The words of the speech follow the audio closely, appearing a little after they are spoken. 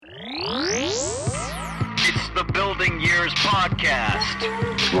Building Years podcast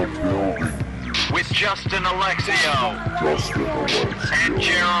with Justin Alexio and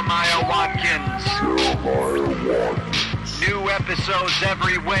Jeremiah Watkins. New episodes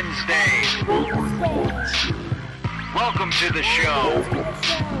every Wednesday. Welcome to the show.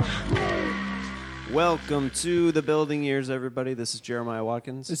 Welcome to the Building Years, everybody. This is Jeremiah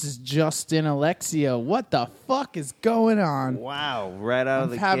Watkins. This is Justin Alexio. What the fuck is going on? Wow, right out of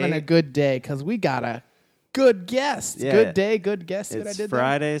the gate. I'm having a good day because we got a good guest. Yeah. Good day, good guest. See what I It's did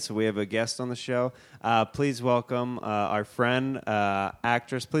Friday, so we have a guest on the show. Please welcome our friend,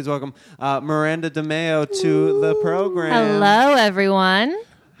 actress. Please welcome Miranda DeMeo to the program. Hello, everyone.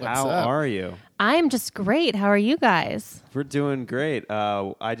 What's How up? are you? I'm just great. How are you guys? We're doing great.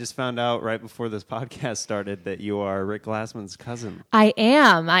 I just found out right before this podcast started that you are Rick Glassman's cousin. I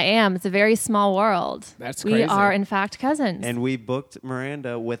am. It's a very small world. That's We crazy. are, in fact, cousins. And we booked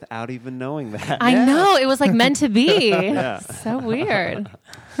Miranda without even knowing that. I know. It was like meant to be. Yeah. So weird.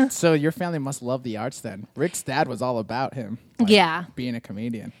 So your family must love the arts then. Rick's dad was all about him. Yeah. Being a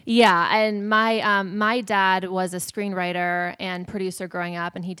comedian. Yeah. And my dad was a screenwriter and producer growing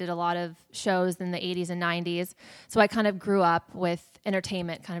up, and he did a lot of shows in the 80s and 90s. So I kind of grew up with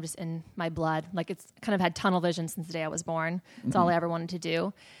entertainment kind of just in my blood. Like, it's kind of had tunnel vision since the day I was born. It's all I ever wanted to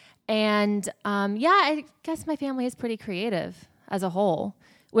do. And I guess my family is pretty creative as a whole,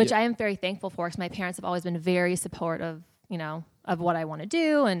 which I am very thankful for, because my parents have always been very supportive, of what I want to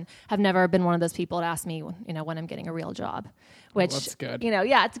do, and have never been one of those people to ask me, when I'm getting a real job, which, that's good.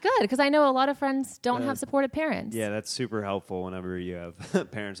 it's good, because I know a lot of friends don't have supportive parents. Yeah, that's super helpful whenever you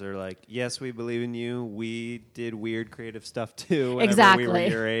have parents that are like, yes, we believe in you. We did weird creative stuff too whenever we were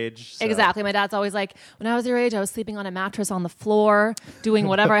your age. So. Exactly. My dad's always like, when I was your age, I was sleeping on a mattress on the floor, doing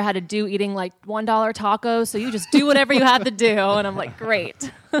whatever I had to do, eating like $1 tacos. So you just do whatever you have to do. And I'm like,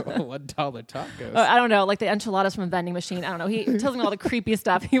 great. $1 tacos. I don't know, like the enchiladas from a vending machine. I don't know. He tells me all the creepy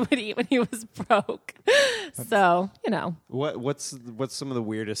stuff he would eat when he was broke. So, What's some of the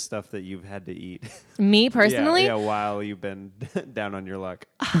weirdest stuff that you've had to eat? Me personally, yeah, while you've been down on your luck.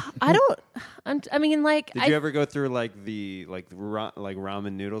 I don't. Did you ever go through the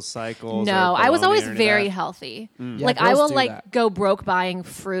ramen noodle cycles? No, or I was bologna always or any of very that? healthy. Yeah, Like, I girls will do that. go broke buying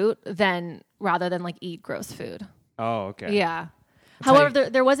fruit rather than eat gross food. Oh, okay. Yeah. tell However,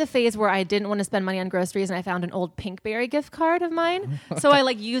 there was a phase where I didn't want to spend money on groceries, and I found an old Pinkberry gift card of mine. So I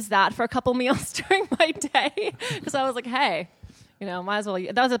used that for a couple meals during my day, because I was like, hey, might as well.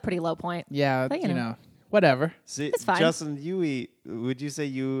 That was a pretty low point. Yeah, But, whatever. See, It's fine. Justin, would you say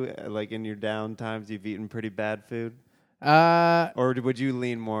you, in your down times, you've eaten pretty bad food? Or would you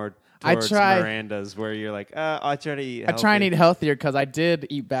lean more towards Miranda's, where you're like, I try to eat healthy. I try and eat healthier because I did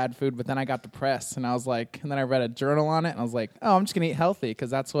eat bad food, but then I got depressed, and then I read a journal on it, and I was like, oh, I'm just going to eat healthy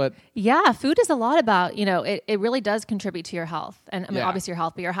because that's what... Yeah, food is a lot about, it really does contribute to your health. And Yeah. obviously your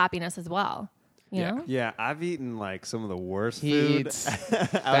health, but your happiness as well. You know? Yeah, I've eaten some of the worst He food. eats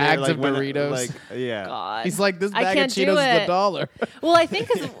out bags here, of Burritos. Yeah. God. He's like, this I bag of can't do Cheetos is it. $1. Well, I think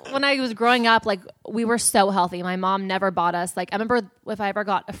because when I was growing up, we were so healthy. My mom never bought us. I remember if I ever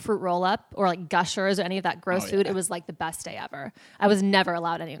got a fruit roll up or Gushers or any of that gross food, it was the best day ever. I was never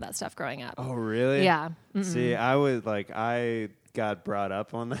allowed any of that stuff growing up. Oh, really? Yeah. See, I was I got brought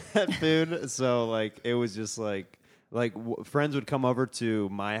up on that food, so it was just friends would come over to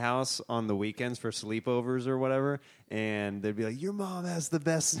my house on the weekends for sleepovers or whatever, and they'd be like, "Your mom has the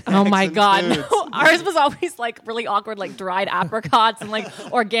best snacks Oh my and God. foods." No, ours was always really awkward, dried apricots and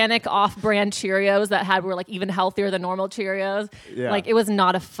organic off-brand Cheerios that were even healthier than normal Cheerios. Yeah. It was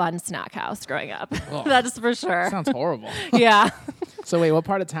not a fun snack house growing up. That's for sure. Sounds horrible. Yeah. So wait, what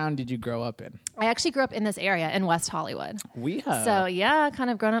part of town did you grow up in? I actually grew up in this area in West Hollywood. WeHo. So yeah,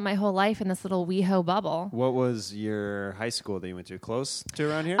 kind of grown up my whole life in this little WeHo bubble. What was your high school that you went to? Close to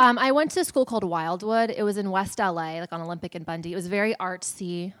around here? I went to a school called Wildwood. It was in West LA, on Olympic and Bundy. It was very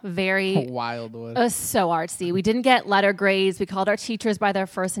artsy, very... Wildwood. It was so artsy. We didn't get letter grades. We called our teachers by their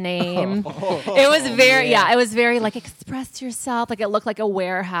first name. It was very, it was very express yourself. It looked like a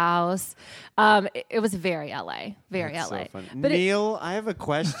warehouse. It was very LA, very That's LA. so funny. But Neil, I have a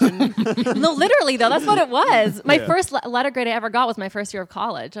question. no, literally though, that's what it was. My first letter grade I ever got was my first year of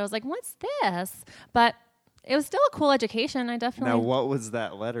college. I was like, what's this? But it was still a cool education. I definitely... Now, what was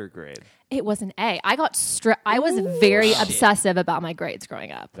that letter grade? It was an A. I was very obsessive about my grades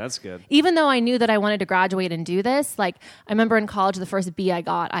growing up. That's good. Even though I knew that I wanted to graduate and do this, I remember in college, the first B I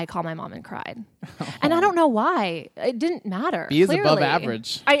got, I called my mom and cried. And I don't know why. It didn't matter. B is clearly. above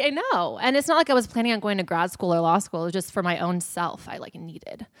average. I know. And it's not like I was planning on going to grad school or law school. It was just for my own self. I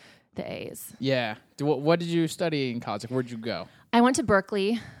needed the A's. Yeah. What did you study in college? Where'd you go? I went to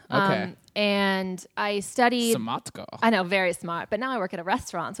Berkeley. Okay. And I studied. Samatko. I know, very smart. But now I work at a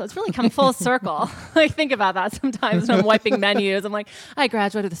restaurant, so it's really come full circle. I think about that sometimes when I'm wiping menus. I'm like, I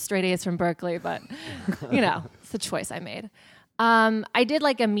graduated with straight A's from Berkeley, but it's a choice I made. I did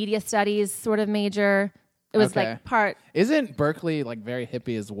like a media studies sort of major. It was like part. Isn't Berkeley like very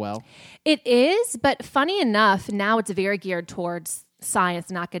hippie as well? It is, but funny enough, now it's very geared towards science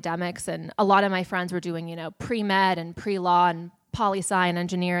and academics. And a lot of my friends were doing, pre-med and pre-law and poli-sci and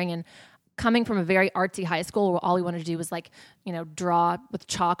engineering. And coming from a very artsy high school where all we wanted to do was draw with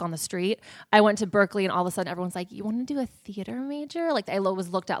chalk on the street, I went to Berkeley and all of a sudden everyone's like, you want to do a theater major? Like I was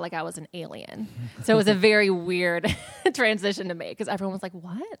looked at like I was an alien. So it was a very weird transition to make because everyone was like,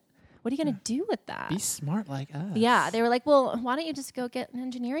 what? What are you going to do with that? Be smart like us. Yeah. They were like, well, why don't you just go get an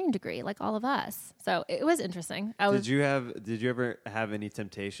engineering degree like all of us? So it was interesting. Did you ever have any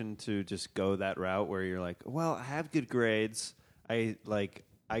temptation to just go that route where you're like, well, I have good grades. I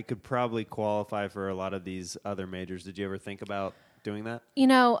could probably qualify for a lot of these other majors. Did you ever think about doing that?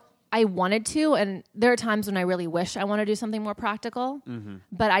 I wanted to, and there are times when I really wish I want to do something more practical,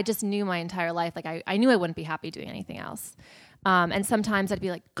 but I just knew my entire life, I knew I wouldn't be happy doing anything else. And sometimes I'd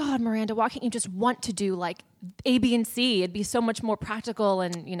be like, God, Miranda, why can't you just want to do like A, B, and C? It'd be so much more practical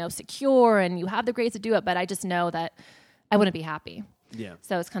and, secure, and you have the grades to do it. But I just know that I wouldn't be happy. Yeah.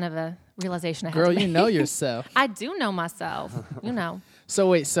 So it's kind of a realization I had Girl, to make. you know yourself. I do know myself, So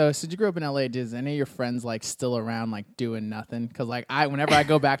wait, so you grew up in LA. Does any of your friends like still around like doing nothing? Because whenever I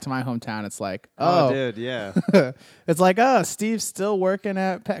go back to my hometown, it's like, oh dude, yeah. It's like, Steve's still working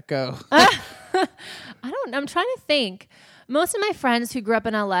at Petco. I'm trying to think. Most of my friends who grew up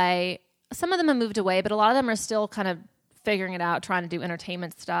in LA, some of them have moved away, but a lot of them are still kind of figuring it out, trying to do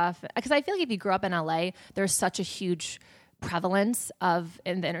entertainment stuff. Because I feel like if you grew up in LA, there's such a huge prevalence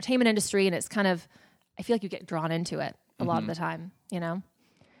in the entertainment industry, and it's kind of, I feel like you get drawn into it a lot of the time,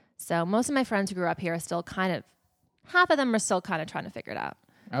 So most of my friends who grew up here are still half of them are still kind of trying to figure it out.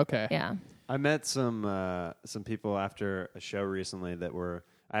 Okay. Yeah. I met some people after a show recently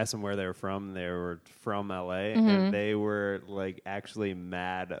I asked them where they were from. They were from LA, and they were like actually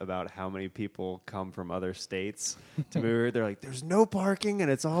mad about how many people come from other states to move here. They're like, "There's no parking, and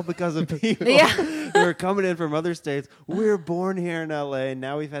it's all because of people." Yeah. They're coming in from other states. We're born here in LA, and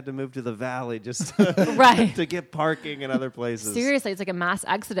now we've had to move to the Valley just to get parking in other places. Seriously, it's like a mass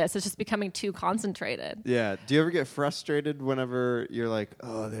exodus. It's just becoming too concentrated. Yeah. Do you ever get frustrated whenever you're like,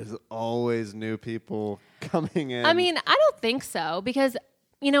 "Oh, there's always new people coming in"? I mean, I don't think so because.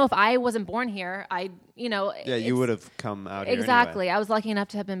 If I wasn't born here, yeah, you would have come out here exactly. anyway. I was lucky enough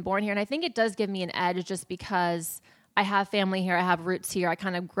to have been born here, and I think it does give me an edge just because I have family here, I have roots here. I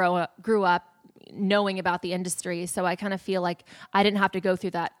kind of grew up knowing about the industry, so I kind of feel like I didn't have to go through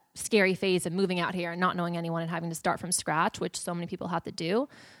that scary phase of moving out here and not knowing anyone and having to start from scratch, which so many people have to do.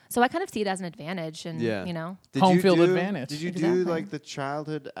 So I kind of see it as an advantage, and Home field advantage. Did you do like the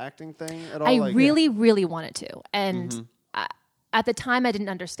childhood acting thing at all? I really, really wanted to, and. At the time, I didn't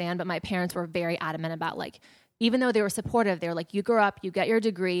understand, but my parents were very adamant about even though they were supportive, they were like, you grow up, you get your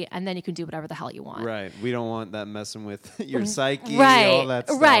degree, and then you can do whatever the hell you want. Right. We don't want that messing with your psyche, right. all that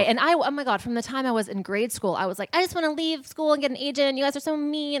stuff. Right. And oh my God, from the time I was in grade school, I was like, I just want to leave school and get an agent. You guys are so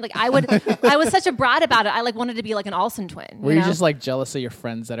mean. I was such a brat about it. I wanted to be like an Olsen twin. Were you just jealous of your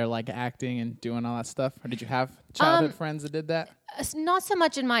friends that are acting and doing all that stuff? Or did you have childhood friends that did that? Not so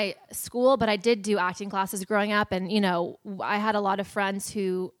much in my school, but I did do acting classes growing up. And, I had a lot of friends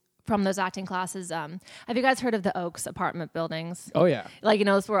who, from those acting classes, have you guys heard of the Oaks apartment buildings? Oh, yeah.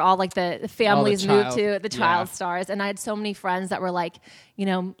 It's where all the families moved to, the child stars. And I had so many friends that were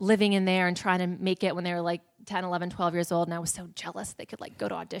living in there and trying to make it when they were 10, 11, 12 years old. And I was so jealous they could go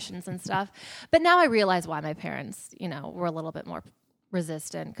to auditions and stuff. But now I realize why my parents, were a little bit more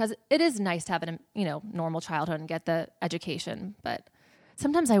resistant, because it is nice to have a normal childhood and get the education, but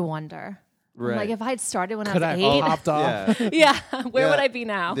sometimes I wonder, right. if I had started when Could I was I 8, hopped off? yeah, where would I be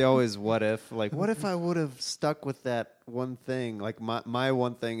now? They always what if, what if I would have stuck with that one thing? My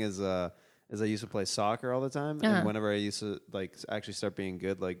one thing is I used to play soccer all the time, and whenever I used to actually start being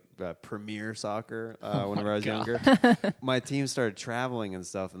good, premier soccer, whenever I was younger, my team started traveling and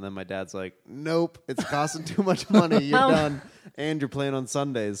stuff, and then my dad's like, "Nope, it's costing too much money. You're done, and you're playing on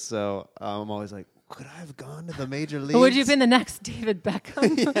Sundays." So I'm always like, could I have gone to the major leagues? Would you have been the next David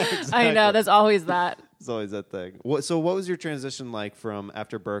Beckham? Yeah, exactly. I know, there's always that. There's always that thing. So what was your transition like from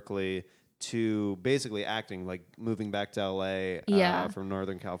after Berkeley to basically acting, moving back to LA from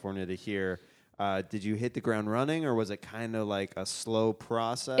Northern California to here? Did you hit the ground running, or was it kind of like a slow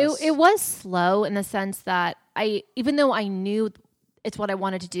process? It was slow in the sense that even though I knew it's what I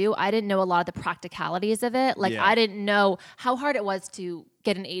wanted to do, I didn't know a lot of the practicalities of it. I didn't know how hard it was to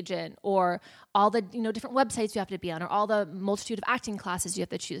get an agent, or all the, different websites you have to be on, or all the multitude of acting classes you have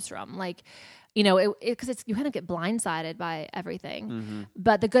to choose from. Like, because you kind of get blindsided by everything.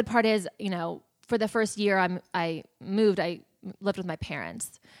 But the good part is, for the first year I lived with my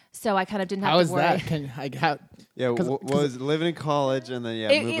parents, so I kind of didn't have to worry. How is that? Was living in college and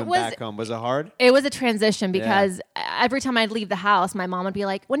then moving back home. Was it hard? It was a transition because every time I'd leave the house, my mom would be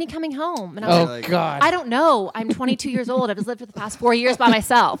like, "When are you coming home?" And I was like, God, I don't know. I'm 22 years old. I've just lived for the past 4 years by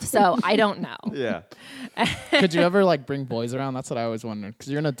myself, so I don't know. Yeah. Could you ever like bring boys around? That's what I always wondered.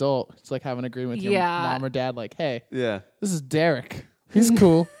 Because you're an adult, it's like having an agreement with your mom or dad. Like, hey, this is Derek. He's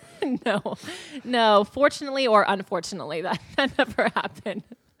cool. No. Fortunately or unfortunately, that never happened.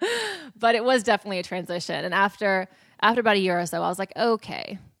 But it was definitely a transition. And after about a year or so, I was like,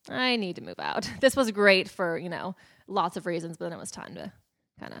 okay, I need to move out. This was great for, lots of reasons, but then it was time to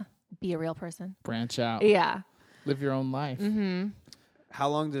kind of be a real person. Branch out. Yeah. Live your own life. Mm-hmm. How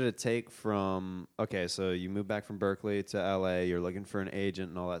long did it take from, so you moved back from Berkeley to LA, you're looking for an agent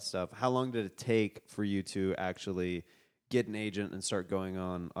and all that stuff. How long did it take for you to actually get an agent and start going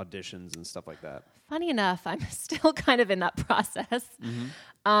on auditions and stuff like that? Funny enough, I'm still kind of in that process.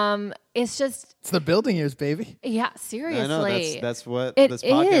 It's Yeah, seriously. I know that's what this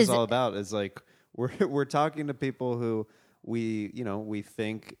podcast is all about. Is like we're talking to people who we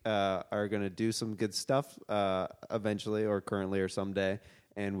think are going to do some good stuff eventually or currently or someday.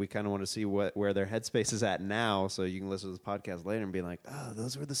 And we kind of want to see where their headspace is at now, so you can listen to this podcast later and be like, "Oh,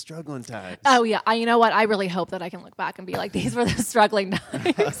 those were the struggling times." Oh yeah, you know what? I really hope that I can look back and be like, "These were the struggling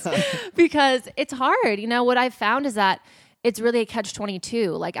times," because it's hard. What I've found is that it's really a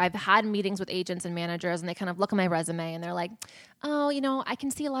catch-22. Like I've had meetings with agents and managers, and they kind of look at my resume and they're like, "Oh, I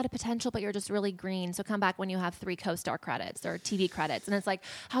can see a lot of potential, but you're just really green. So come back when you have 3 co-star credits or TV credits." And it's like,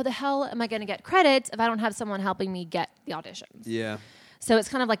 how the hell am I going to get credits if I don't have someone helping me get the auditions? Yeah. So it's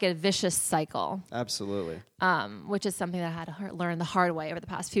kind of like a vicious cycle. Absolutely. Which is something that I had to learn the hard way over the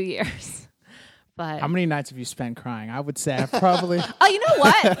past few years. But how many nights have you spent crying? I would say I probably. Oh, you know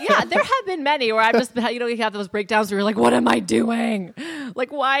what? Yeah, there have been many where I've just been, you have those breakdowns where you're like, what am I doing?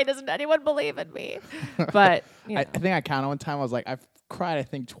 Like, why doesn't anyone believe in me? But I think I counted one time. I was like, I've cried, I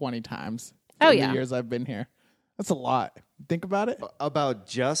think 20 times. Oh, in yeah. the years I've been here. That's a lot. Think about it. About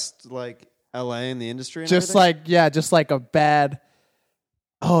just like LA and the industry and just everything? just like a bad.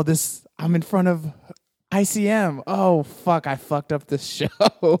 Oh, I'm in front of ICM. Oh, fuck, I fucked up this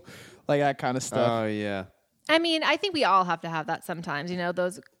show. Like that kind of stuff. Oh, yeah. I mean, I think we all have to have that sometimes,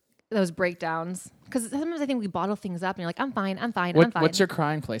 those breakdowns. Because sometimes I think we bottle things up and you're like, I'm fine. What's your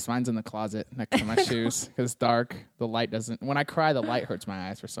crying place? Mine's in the closet next to my shoes because it's dark. The light doesn't. When I cry, the light hurts my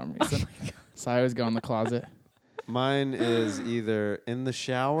eyes for some reason. So I always go in the closet. Mine is either in the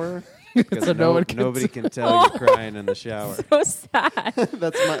shower So because nobody can tell you're crying in the shower. So sad.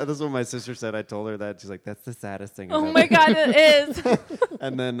 That's what my sister said. I told her that. She's like, that's the saddest thing. Oh my God, it is.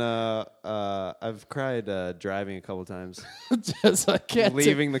 And then I've cried driving a couple times. Just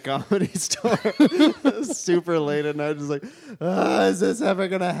leaving the comedy store super late at night. Just like, is this ever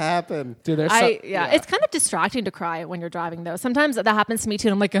going to happen? Dude, it's kind of distracting to cry when you're driving, though. Sometimes that happens to me, too.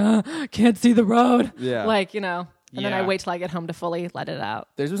 And I'm like, can't see the road. Yeah. And then I wait till I get home to fully let it out.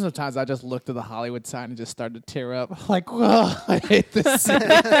 There's been some times I just looked at the Hollywood sign and just started to tear up. Like, whoa, I hate this.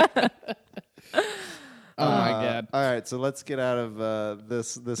 Oh my God! All right, so let's get out of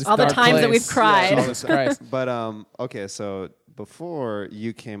this all the times that we've cried. Yeah, Jesus Christ. But okay, so before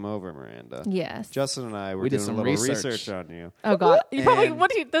you came over, Miranda, yes, Justin and I were did doing a some little research on you. Oh God! You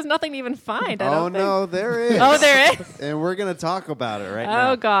probably there's nothing to even find. I don't think. No, there is. Oh, there is. And we're gonna talk about it right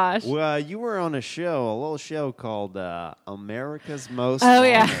now. Oh gosh! Well, you were on a little show called America's Most. Oh Wanted.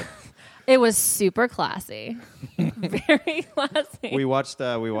 yeah. It was super classy, very classy. We watched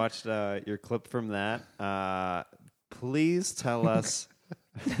your clip from that. Please tell us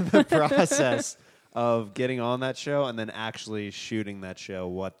the process of getting on that show and then actually shooting that show.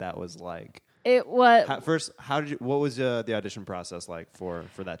 What that was like. It was what was the audition process like for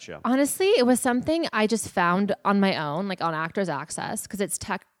that show? Honestly, it was something I just found on my own, like on Actors Access, because it's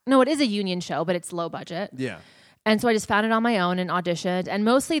it is a union show, but it's low budget. Yeah. And so I just found it on my own and auditioned. And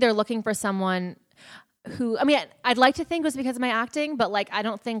mostly they're looking for someone who, I'd like to think it was because of my acting, but I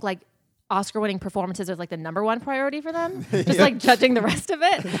don't think Oscar-winning performances are the number one priority for them. Just judging the rest of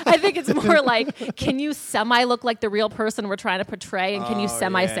it. I think it's more can you semi look like the real person we're trying to portray, and can you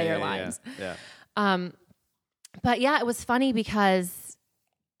semi say your lines? Yeah. But yeah, it was funny because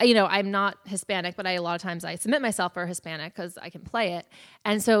I'm not Hispanic, but a lot of times I submit myself for Hispanic because I can play it,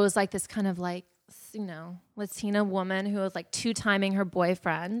 and so it was this kind of Latina woman who was two-timing her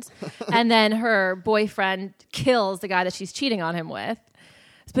boyfriend, and then her boyfriend kills the guy that she's cheating on him with.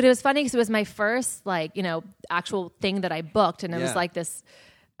 But it was funny because it was my first like, actual thing that I booked. And it was like this,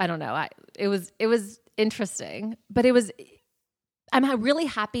 I don't know. It was interesting, but I'm really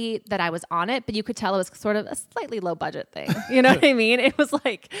happy that I was on it, but you could tell it was sort of a slightly low budget thing. You know what I mean? It was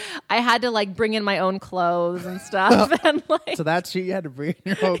like I had to like bring in my own clothes and stuff. And like, so that you had to bring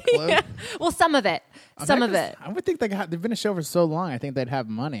in your own clothes? Yeah. Well, some of it. Some of it. I would think they've been a show for so long. I think they'd have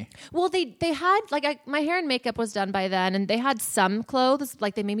money. Well, they had like my hair and makeup was done by then, and they had some clothes.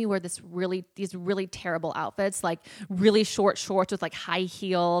 Like they made me wear these really terrible outfits, like really short shorts with like high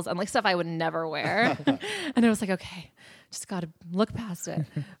heels and like stuff I would never wear. And I was like, okay. Just got to look past it.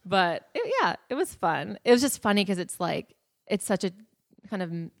 But it was fun. It was just funny because it's such a kind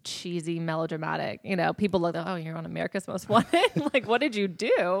of cheesy, melodramatic, people look, oh, you're on America's Most Wanted. Like, what did you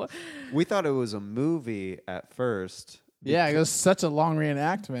do? We thought it was a movie at first. Yeah, it was such a long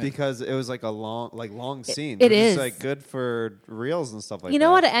reenactment. Because it was like a long scene. It is. It's like good for reels and stuff like that. You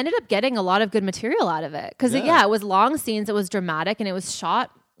know what? It ended up getting a lot of good material out of it. Because, it was long scenes. It was dramatic and it was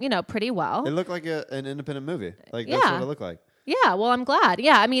shot pretty well. It looked like an independent movie. Like, that's what it looked like. Yeah, well, I'm glad.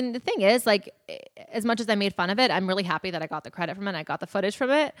 Yeah, I mean, the thing is, like, as much as I made fun of it, I'm really happy that I got the credit from it and I got the footage from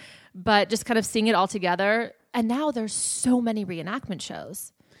it. But just kind of seeing it all together. And now there's so many reenactment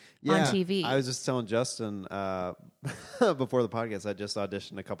shows on TV. I was just telling Justin before the podcast, I just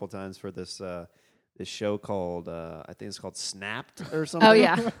auditioned a couple times for this show called I think it's called Snapped or something. Oh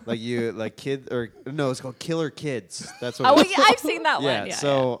yeah, it's called Killer Kids. That's what. I've seen that one. Yeah.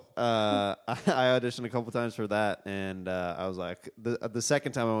 So I auditioned a couple times for that, and I was like, the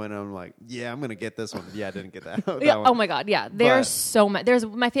second time I went, I'm like, yeah, I'm gonna get this one. Yeah, I didn't get that. That one. Oh my god, yeah. There's so much. There's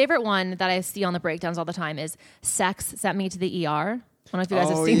my favorite one that I see on the breakdowns all the time is Sex Sent Me to the ER. I don't know if you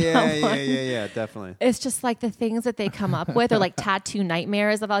guys have seen that one. Yeah, definitely. It's just like the things that they come up with, or like tattoo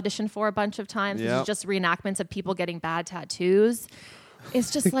nightmares I've auditioned for a bunch of times. Yep. It's just reenactments of people getting bad tattoos.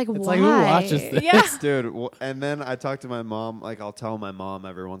 It's just like, it's why? Like, who watches this? Yeah. Dude, and then I talk to my mom, like I'll tell my mom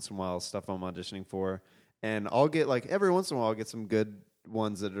every once in a while stuff I'm auditioning for, and I'll get like every once in a while I'll get some good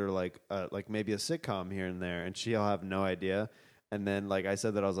ones that are like maybe a sitcom here and there, and she'll have no idea. And then, like I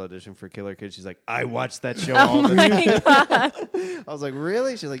said that I was auditioning for Killer Kids. She's like, I watch that show all the time. God. I was like,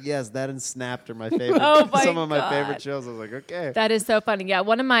 really? She's like, yes, that and Snapped are my favorite. Some of my favorite shows. I was like, okay. That is so funny. Yeah,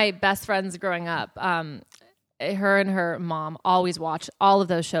 one of my best friends growing up, her and her mom always watch all of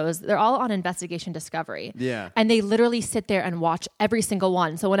those shows. They're all on Investigation Discovery. Yeah. And they literally sit there and watch every single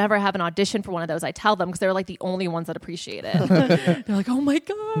one. So whenever I have an audition for one of those, I tell them because they're like the only ones that appreciate it. They're like, oh my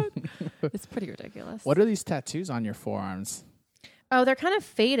God. It's pretty ridiculous. What are these tattoos on your forearms? Oh, they're kind of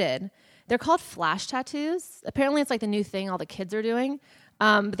faded. They're called flash tattoos. Apparently, it's like the new thing all the kids are doing.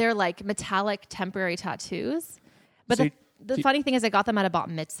 They're like metallic temporary tattoos. But so the funny thing is I got them at a bat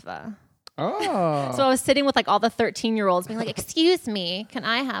mitzvah. Oh. So I was sitting with like all the 13-year-olds being like, excuse me, can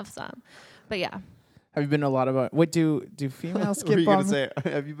I have some? But yeah. Have you been to a lot of what do females get? What are you gonna say?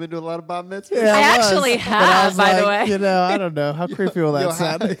 Have you been to a lot of bat mitzvahs? Yeah, I actually have, by the way. I don't know. How creepy will that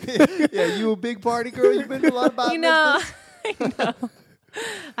sound? Yeah, you a big party girl? You've been to a lot of bat mitzvahs? I know.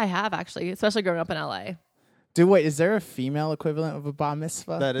 I have actually, especially growing up in LA. Wait, is there a female equivalent of a bar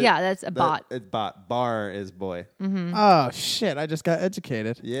mitzvah? That's a bot. It's bot. Bar is boy. Mm-hmm. Oh shit! I just got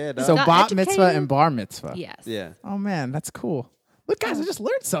educated. Yeah. So bat mitzvah and bar mitzvah. Yes. Yeah. Oh man, that's cool. Look, guys, I just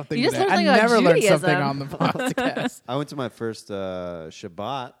learned something. You just today. learned I never learned Judaism. something on the podcast. I went to my first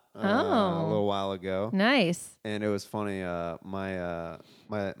Shabbat a little while ago. Nice. And it was funny. My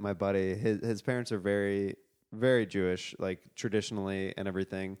buddy, his parents are very, very Jewish, like traditionally and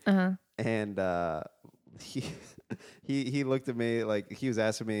everything. Uh-huh. And he looked at me like he was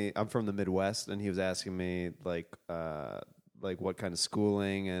asking me. I'm from the Midwest, and he was asking me like what kind of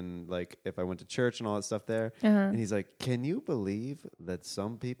schooling and like if I went to church and all that stuff there. Uh-huh. And he's like, "Can you believe that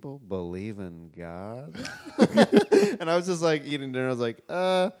some people believe in God?" And I was just like eating dinner. I was like,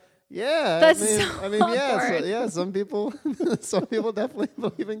 yeah. That's yeah. Some people definitely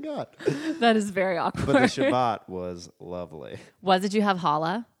believe in God. That is very awkward. But the Shabbat was lovely. Did you have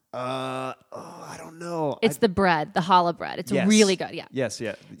challah? I don't know. It's the bread, the challah bread. It's really good. Yeah. Yes,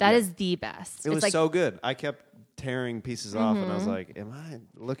 yeah. That is the best. It was like, so good. I kept tearing pieces off, and I was like, "Am I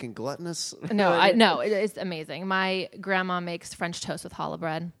looking gluttonous?" No, it's amazing. My grandma makes French toast with challah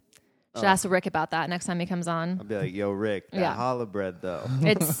bread. Should ask Rick about that next time he comes on. I'll be like, "Yo, Rick, that challah bread though."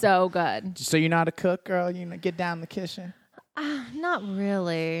 It's so good. So you're not a cook, girl? You get down in the kitchen? Not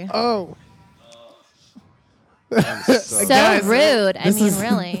really. Oh. So guys, rude. I mean,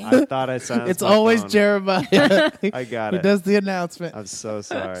 really. I thought I sounded. It's always Jeremiah. I got it. He does the announcement. I'm so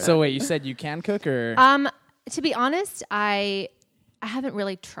sorry. So wait, you said you can cook, or? To be honest, I haven't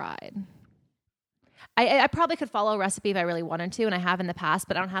really tried. I probably could follow a recipe if I really wanted to, and I have in the past,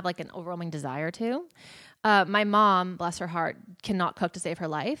 but I don't have like an overwhelming desire to. My mom, bless her heart, cannot cook to save her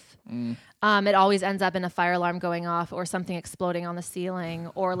life. It always ends up in a fire alarm going off or something exploding on the ceiling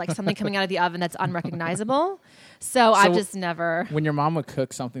or like something coming out of the oven that's unrecognizable. So I've just never... When your mom would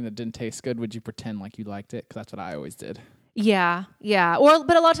cook something that didn't taste good, would you pretend like you liked it? Because that's what I always did. Yeah.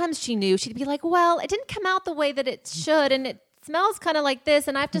 But a lot of times she knew. She'd be like, well, it didn't come out the way that it should, and it smells kind of like this,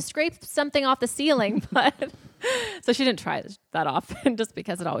 and I have to scrape something off the ceiling. But so she didn't try that often just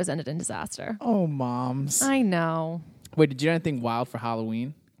because it always ended in disaster. Oh, moms. I know. Wait, did you do anything wild for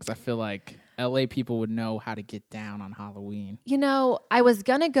Halloween? Because I feel like LA people would know how to get down on Halloween. You know, I was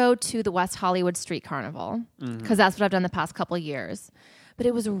going to go to the West Hollywood Street Carnival because that's what I've done the past couple of years. But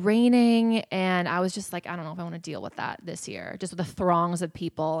it was raining, and I was just like, I don't know if I want to deal with that this year, just with the throngs of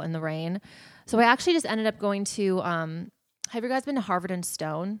people in the rain. So I actually just ended up going to, have you guys been to Harvard and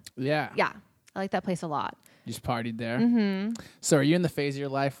Stone? Yeah. Yeah. I like that place a lot. You just partied there? Mm-hmm. So are you in the phase of your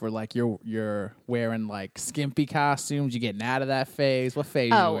life where like you're wearing like skimpy costumes? You getting out of that phase? What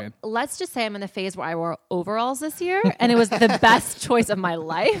phase are you in? Let's just say I'm in the phase where I wore overalls this year, and it was the best choice of my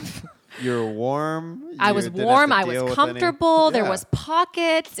life. You're warm. I was warm. I was comfortable. There was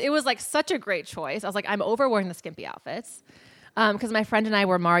pockets. It was like such a great choice. I was like, I'm over wearing the skimpy outfits because my friend and I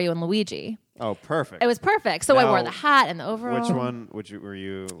were Mario and Luigi. Oh, perfect. It was perfect. So now, I wore the hat and the overall. Which one? Were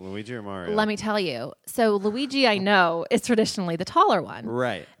you, Luigi or Mario? Let me tell you. So Luigi, I know, is traditionally the taller one.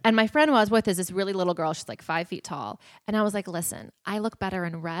 Right. And my friend I was with is this really little girl. She's like 5 feet tall. And I was like, listen, I look better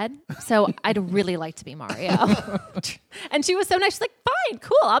in red, so I'd really like to be Mario. And she was so nice. She's like, fine,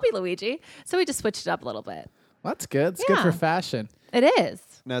 cool, I'll be Luigi. So we just switched it up a little bit. Well, that's good. It's good for fashion. It is.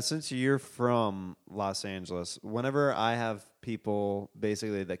 Now, since you're from Los Angeles, whenever I have people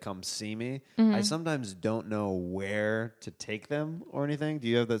basically that come see me, I sometimes don't know where to take them or anything. Do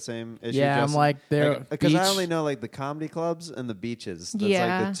you have that same issue? Yeah, Justin? I'm like, because I only know like the comedy clubs and the beaches. That's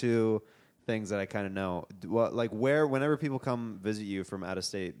like the two things that I kind of know. Whenever people come visit you from out of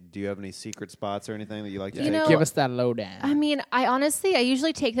state, do you have any secret spots or anything that you like to take? Give us that lowdown. I mean, I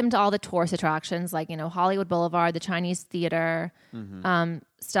usually take them to all the tourist attractions, like, Hollywood Boulevard, the Chinese Theater,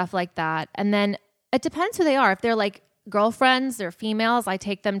 stuff like that. And then it depends who they are. If they're like girlfriends, they're females, I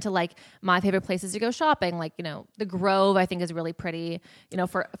take them to like my favorite places to go shopping. Like, the Grove, I think is really pretty,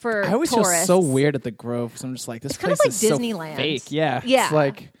 for I always tourists. feel so weird at the Grove because I'm just like, this place kind of like is Disneyland. So fake. Yeah. It's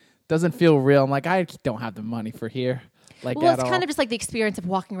like, doesn't feel real. I'm like, I don't have the money for here. It's kind of just like the experience of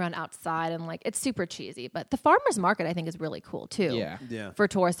walking around outside, and like it's super cheesy. But the farmers market, I think, is really cool too. Yeah. For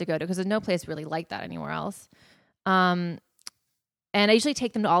tourists to go to, because there's no place really like that anywhere else. And I usually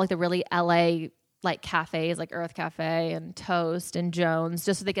take them to all like the really LA like cafes, like Earth Cafe and Toast and Jones,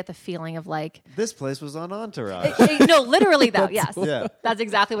 just so they get the feeling of like this place was on Entourage. No, literally though. Yes, yeah. That's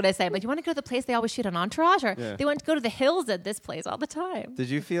exactly what I say. I'm like, you want to go to the place they always shoot on Entourage, or they want to go to the hills at this place all the time. Did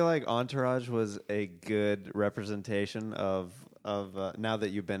you feel like Entourage was a good representation of now that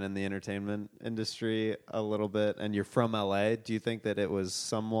you've been in the entertainment industry a little bit and you're from LA? Do you think that it was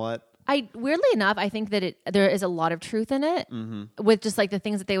somewhat? Weirdly enough, I think that there is a lot of truth in it with just like the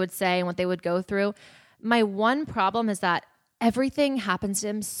things that they would say and what they would go through. My one problem is that everything happens to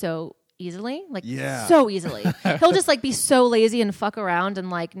him so easily, so easily. He'll just like be so lazy and fuck around and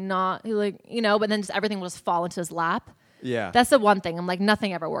like not like, but then just everything will just fall into his lap. Yeah, that's the one thing. I'm like,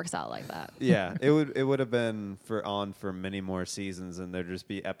 nothing ever works out like that. Yeah, it would have been for many more seasons, and there'd just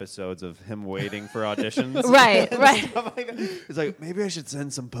be episodes of him waiting for auditions. right. It's like, maybe I should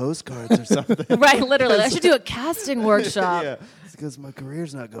send some postcards or something. Right, literally, I should do a casting workshop. Yeah, it's because my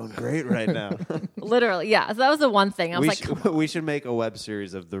career's not going great right now. Literally, yeah. So that was the one thing. I was we should make a web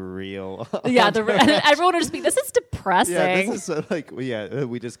series of the real. Yeah, and everyone would just be, this is depressing. Yeah, this is like,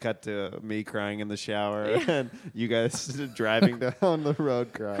 we just cut to me crying in the shower and you guys driving down the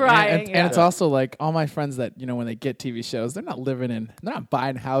road crying. And it's also like all my friends that, when they get TV shows, they're not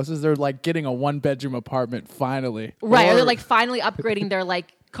buying houses. They're like getting a 1-bedroom apartment finally. Right. Or they're like finally upgrading their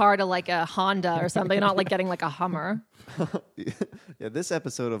like car to like a Honda or something, not like getting like a Hummer. Yeah, this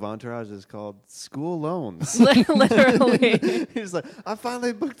episode of Entourage is called School Loans. Literally. He's like, I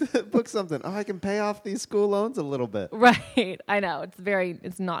finally booked something. Oh, I can pay off these school loans a little bit. Right. I know.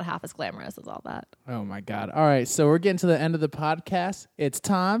 It's not half as glamorous as all that. Oh, my God. All right. So we're getting to the end of the podcast. It's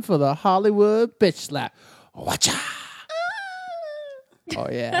time for the Hollywood Bitch Slap. Watcha! Oh,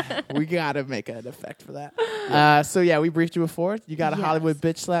 yeah. We got to make an effect for that. So, yeah, we briefed you before. You got a Hollywood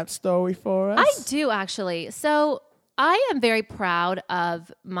Bitch Slap story for us? I do, actually. So I am very proud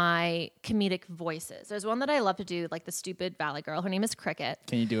of my comedic voices. There's one that I love to do, like the stupid Valley girl. Her name is Cricket.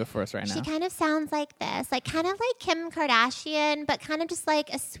 Can you do it for us right now? She kind of sounds like this, like kind of like Kim Kardashian, but kind of just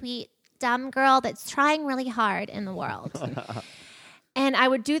like a sweet dumb girl that's trying really hard in the world. And I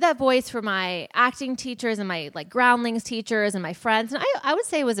would do that voice for my acting teachers and my like Groundlings teachers and my friends. And I would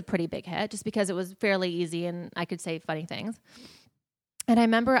say it was a pretty big hit just because it was fairly easy and I could say funny things. And I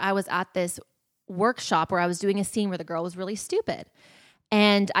remember I was at this workshop where I was doing a scene where the girl was really stupid.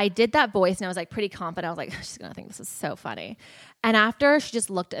 And I did that voice and I was like pretty confident. I was like, she's going to think this is so funny. And after she just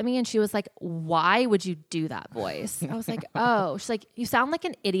looked at me and she was like, why would you do that voice? I was like, oh, she's like, you sound like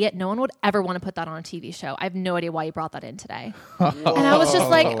an idiot. No one would ever want to put that on a TV show. I have no idea why you brought that in today. And I was just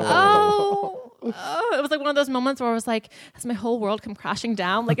like, oh, it was like one of those moments where I was like, has my whole world come crashing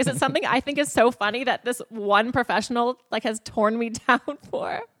down? Like, is it something I think is so funny that this one professional like has torn me down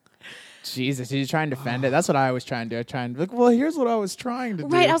for? Jesus, you're trying to defend it. That's what I was trying to do. I trying to like, well, here's what I was trying to do.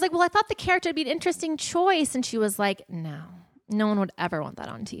 Right. I was like, well, I thought the character would be an interesting choice. And she was like, no one would ever want that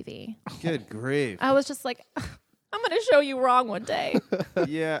on TV. Good grief. I was just like, I'm going to show you wrong one day.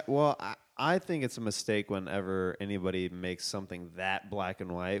 Yeah, well, I think it's a mistake whenever anybody makes something that black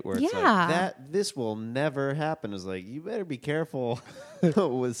and white where it's like, this will never happen. It's like, you better be careful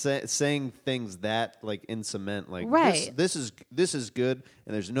with saying things that like in cement. Like, right. this is good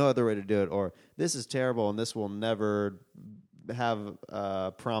and there's no other way to do it. Or this is terrible and this will never have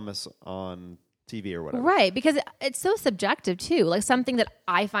promise on TV or whatever. Right, because it's so subjective too. Like something that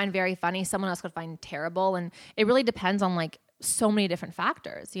I find very funny, someone else could find terrible, and it really depends on like so many different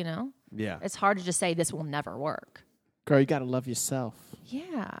factors, you know? Yeah. It's hard to just say this will never work. Girl, you got to love yourself.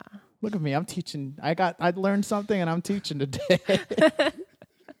 Yeah. Look at me. I'm teaching. I learned something and I'm teaching today.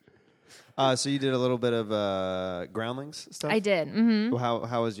 So you did a little bit of Groundlings stuff? I did. Mm-hmm. Well,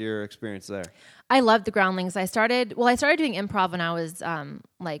 how was your experience there? I loved the Groundlings. I started doing improv when I was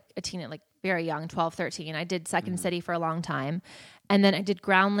like a teen, like very young, 12, 13. I did Second City for a long time. And then I did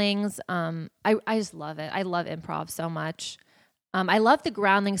Groundlings. I just love it. I love improv so much. I love the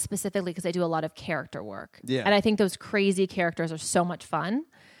Groundlings specifically because I do a lot of character work. Yeah. And I think those crazy characters are so much fun.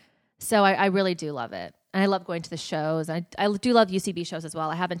 So I really do love it. And I love going to the shows. I do love UCB shows as well.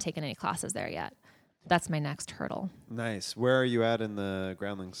 I haven't taken any classes there yet. That's my next hurdle. Nice. Where are you at in the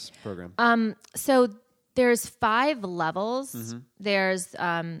Groundlings program? So there's 5 levels. Mm-hmm. There's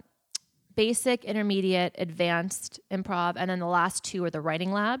basic, intermediate, advanced improv, and then the last 2 are the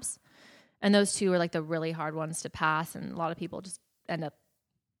writing labs. And those 2 are like the really hard ones to pass, and a lot of people just end up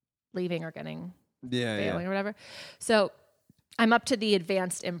leaving or failing or whatever. So I'm up to the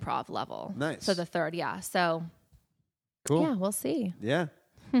advanced improv level. Nice. So the 3rd, yeah. So cool. Yeah, we'll see. Yeah.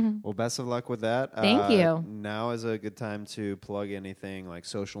 Well, best of luck with that. Thank you. Now is a good time to plug anything like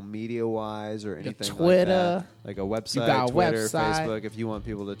social media wise or anything Twitter, like a website, Twitter, Facebook, if you want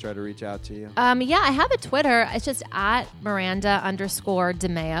people to try to reach out to you. Yeah, I have a Twitter. It's just at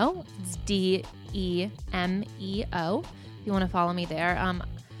Miranda_DeMeo. It's DEMEO. If you want to follow me there.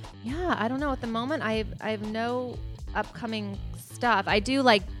 Yeah, I don't know. At the moment, I have no upcoming stuff. I do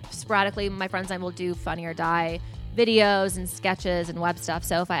like sporadically. My friends and I will do Funny or Die videos and sketches and web stuff.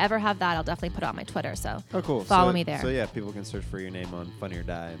 So if I ever have that, I'll definitely put it on my Twitter. So cool. Follow me there. So yeah, people can search for your name on Funny or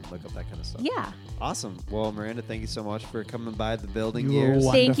Die and look up that kind of stuff. Yeah. Awesome. Well, Miranda, thank you so much for coming by the building here.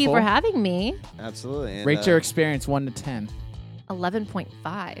 Thank you for having me. Absolutely. And, rate your experience 1 to 10.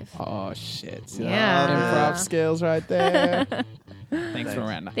 11.5. Oh shit. Yeah. Improv skills right there. Thanks,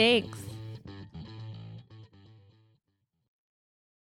 Miranda. Thanks.